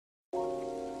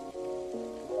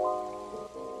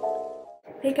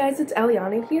Hey guys, it's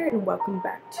Eliana here and welcome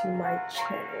back to my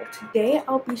channel. Today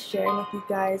I'll be sharing with you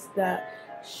guys the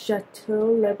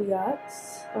Château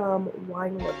Labiotte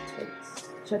wine lip tints.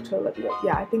 Château Labiotte,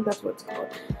 yeah, I think that's what it's called.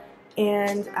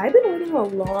 And I've been waiting a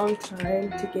long time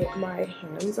to get my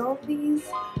hands on these,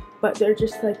 but they're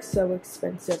just like so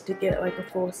expensive to get like a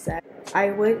full set. I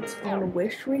went on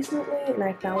Wish recently and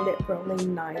I found it for only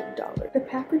 $9. The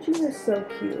packaging is so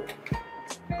cute.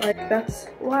 Like, that's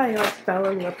why I fell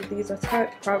in love with these. That's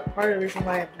part of the reason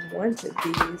why I wanted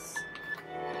these.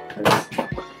 Because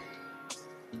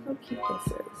how cute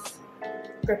this is.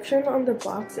 Description on the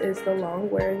box is the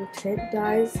long-wearing tint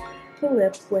dyes the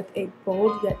lip with a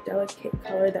bold yet delicate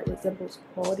color that resembles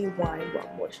quality wine while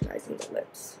moisturizing the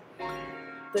lips.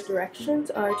 The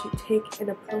directions are to take an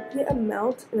appropriate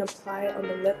amount and apply on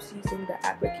the lips using the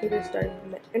applicator starting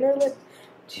from the inner lip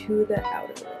to the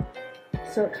outer lip.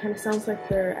 So it kind of sounds like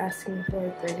they're asking for a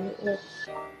gradient lip,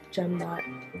 which I'm not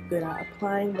good at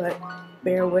applying, but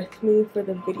bear with me for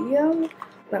the video.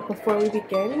 But before we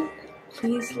begin,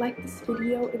 please like this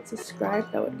video and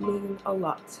subscribe. That would mean a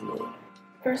lot to me.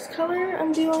 First color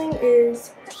I'm doing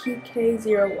is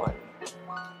PK01.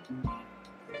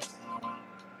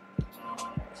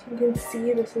 So you can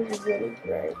see this is really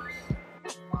bright.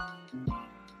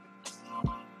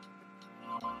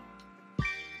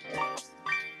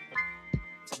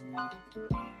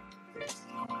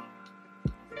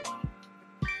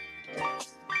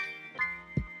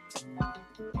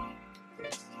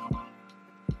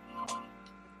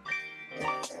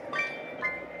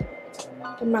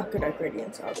 I'm not good at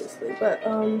gradients, obviously, but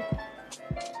the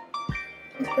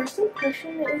first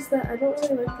impression is that I don't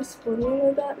really like this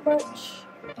formula that much.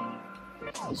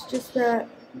 It's just that,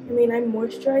 I mean, I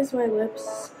moisturize my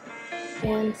lips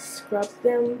and scrub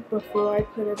them before I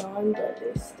put it on, but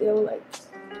they still, like,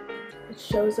 it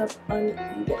shows up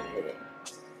unevenly.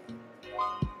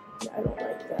 Yeah, I don't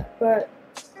like that, but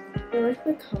I like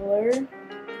the color,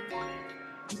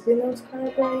 even though it's kind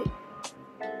of bright.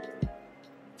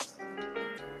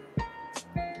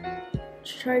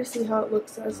 Try to see how it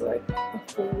looks as like a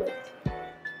full lip.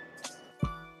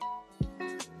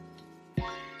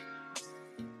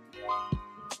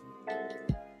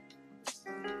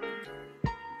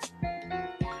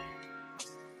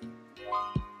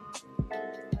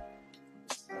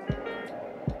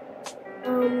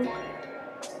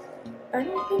 I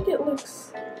don't think it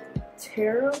looks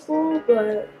terrible,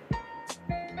 but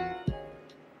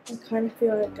I kind of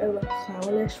feel like I look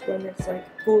clownish when it's like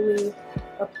fully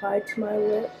applied to my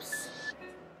lips.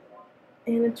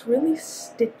 And it's really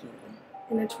sticky,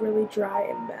 and it's really dry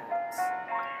and matte,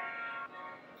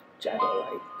 which I don't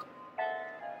like.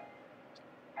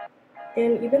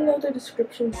 And even though the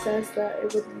description says that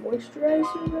it would moisturize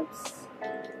your lips,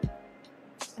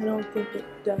 I don't think it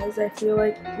does. I feel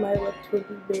like my lips would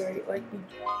be very, like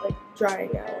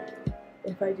drying out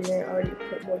if I didn't already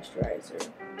put moisturizer.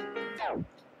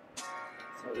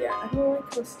 So yeah, I don't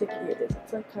like how sticky it is.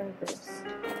 It's like kind of gross.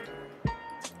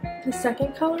 The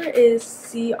second color is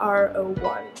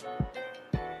CR01.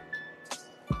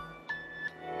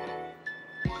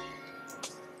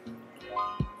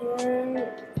 And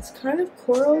it's kind of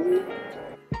corally.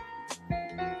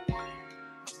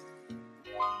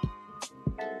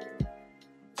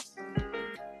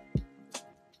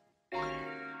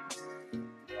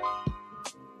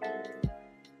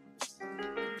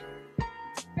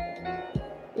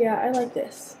 Yeah, I like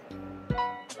this.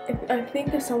 I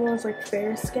think if someone's like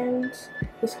fair skinned,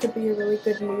 this could be a really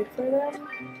good nude for them.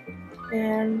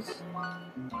 And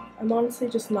I'm honestly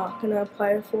just not gonna apply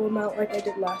a full amount like I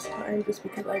did last time, just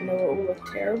because I know it will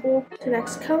look terrible. The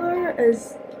next color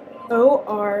is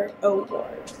OR01.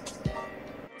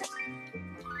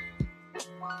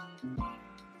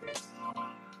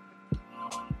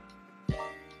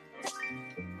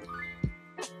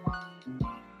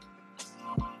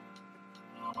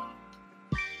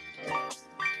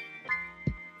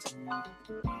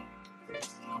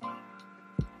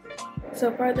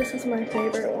 So far, this is my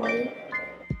favorite one.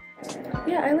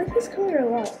 Yeah, I like this color a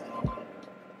lot.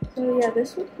 So yeah,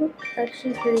 this would look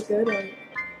actually pretty good on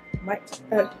my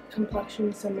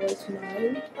complexion similar to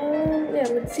mine. Yeah,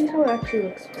 let's see how it actually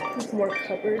looks with more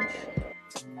coverage.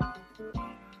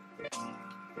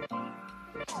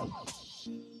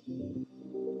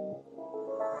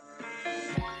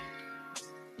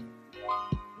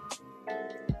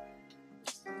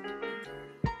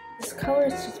 This color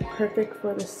is just perfect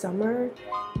for the summer.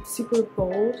 It's super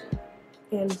bold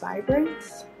and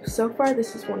vibrant. So far,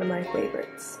 this is one of my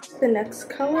favorites. The next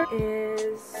color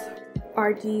is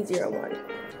RD01.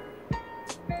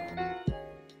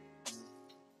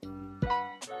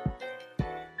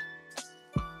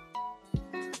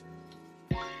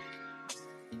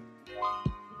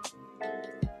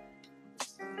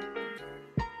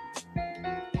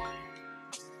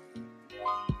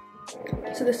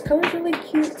 So this color is really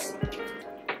cute.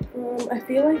 I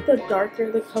feel like the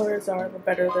darker the colors are, the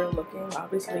better they're looking,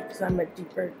 obviously because I'm a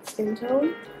deeper skin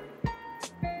tone.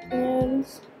 And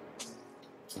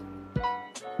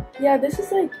yeah, this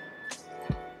is like,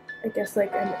 I guess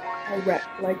like a red,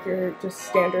 like your just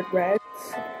standard reds.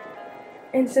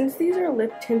 And since these are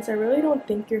lip tints, I really don't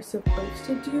think you're supposed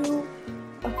to do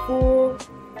a full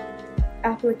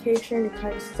application. You're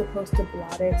kind of supposed to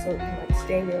blot it so it can like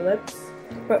stain your lips.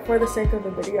 But for the sake of the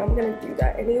video, I'm gonna do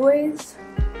that anyways.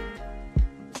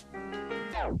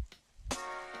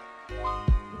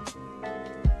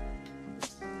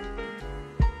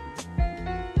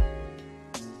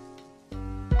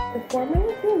 The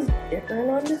formula feels different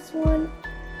on this one.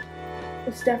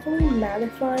 It's definitely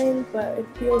mattifying, but it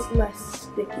feels less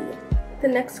sticky. The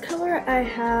next color I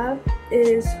have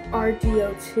is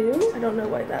RDO2. I don't know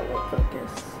why that won't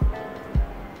focus.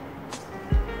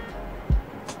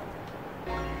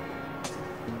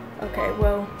 Okay,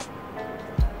 well,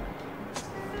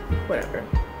 whatever.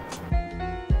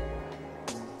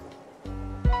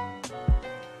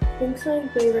 Pink's my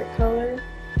favorite color.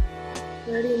 I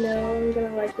already know I'm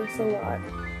gonna like this a lot.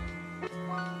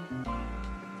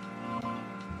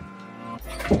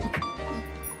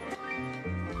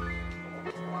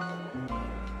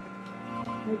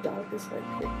 My dog is like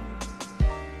crazy.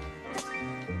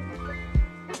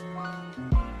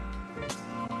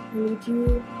 I need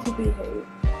you to behave.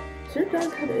 Does your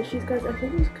dog have issues, guys? I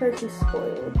think it's because he's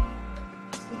spoiled.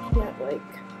 He can't, like,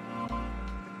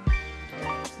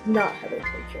 not have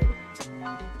attention.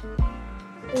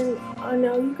 And I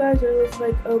know you guys are just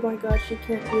like, oh my gosh, she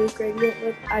can't do a gradient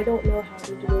lip. I don't know how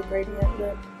to do a gradient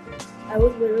lip. I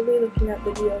was literally looking at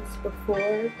videos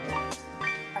before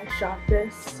I shot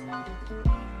this,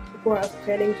 before I was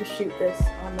planning to shoot this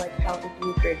on like how to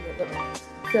do a gradient lip.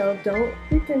 So don't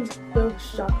freaking throw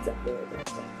shots at me about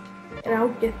that. And I'll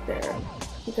get there.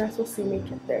 You guys will see me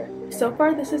get there. So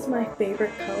far, this is my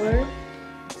favorite color.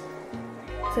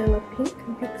 So I love pink,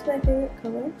 and pink's my favorite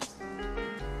color.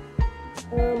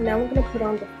 Now I'm gonna put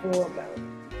on the full amount.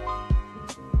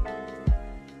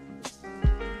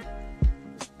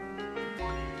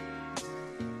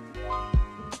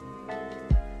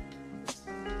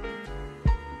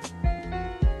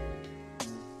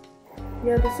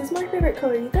 Yeah, this is my favorite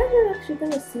color. You guys are actually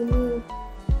gonna see me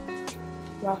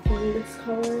rocking this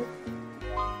color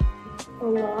a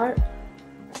lot.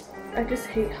 I just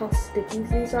hate how sticky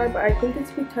these are, but I think it's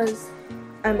because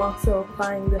I'm also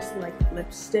applying this like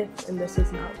lipstick, and this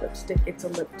is not lipstick, it's a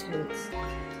lip tint.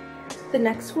 The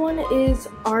next one is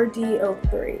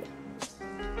RDO3.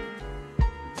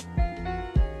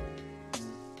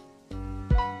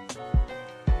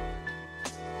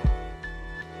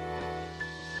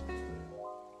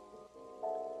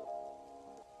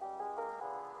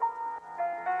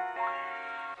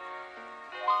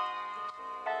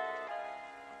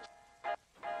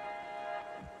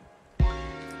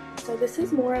 So this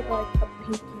is more of like a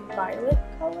pinky violet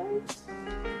color,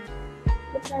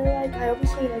 which I like. I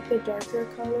obviously like the darker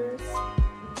colors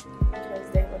because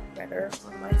they look better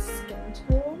on my skin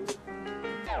tone.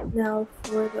 Now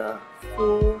for the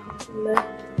full lip.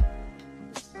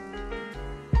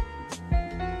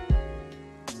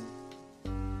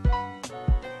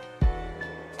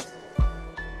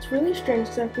 It's really strange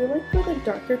because I feel like for the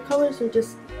darker colors they're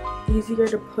just easier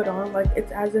to put on, like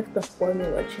it's as if the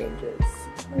formula changes.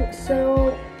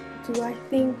 So, do I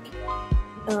think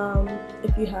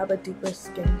if you have a deeper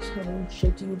skin tone,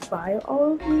 should you buy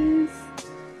all of these?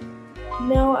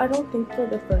 No, I don't think for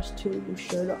the first two you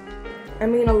should. I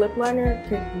mean, a lip liner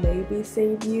could maybe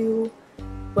save you,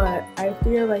 but I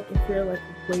feel like if you're like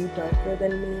way darker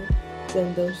than me,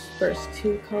 then those first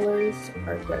two colors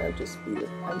are gonna just be a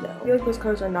no. I feel like those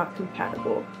colors are not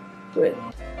compatible with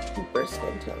deeper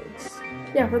skin tones.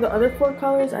 Yeah, for the other four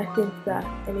colors, I think that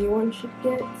anyone should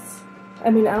get. I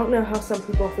mean, I don't know how some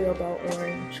people feel about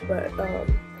orange, but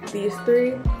these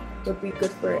three would be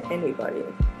good for anybody.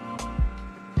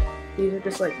 These are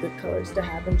just like good colors to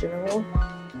have in general.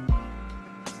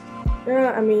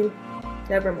 Yeah, I mean,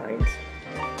 never mind.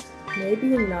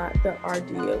 Maybe not the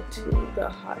RDO2, the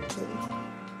hot tint.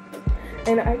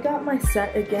 And I got my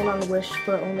set again on Wish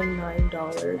for only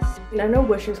 $9. And I know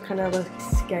Wish is kind of like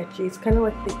sketchy. It's kind of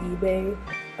like the eBay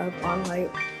of online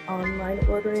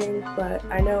ordering, but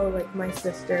I know like my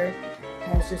sister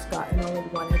has just gotten only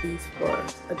one of these for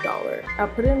 $1. I'll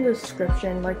put it in the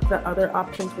description like the other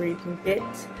options where you can get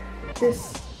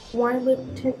this wine lip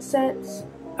tint sets.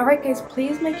 Alright guys,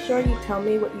 please make sure you tell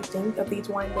me what you think of these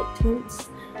wine lip tints.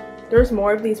 There's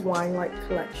more of these wine light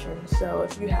collections, so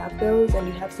if you have those and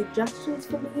you have suggestions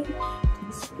for me,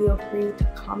 please feel free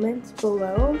to comment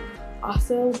below.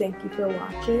 Also, thank you for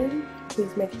watching.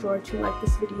 Please make sure to like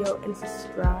this video and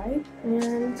subscribe,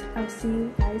 and I'll see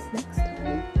you guys next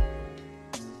time.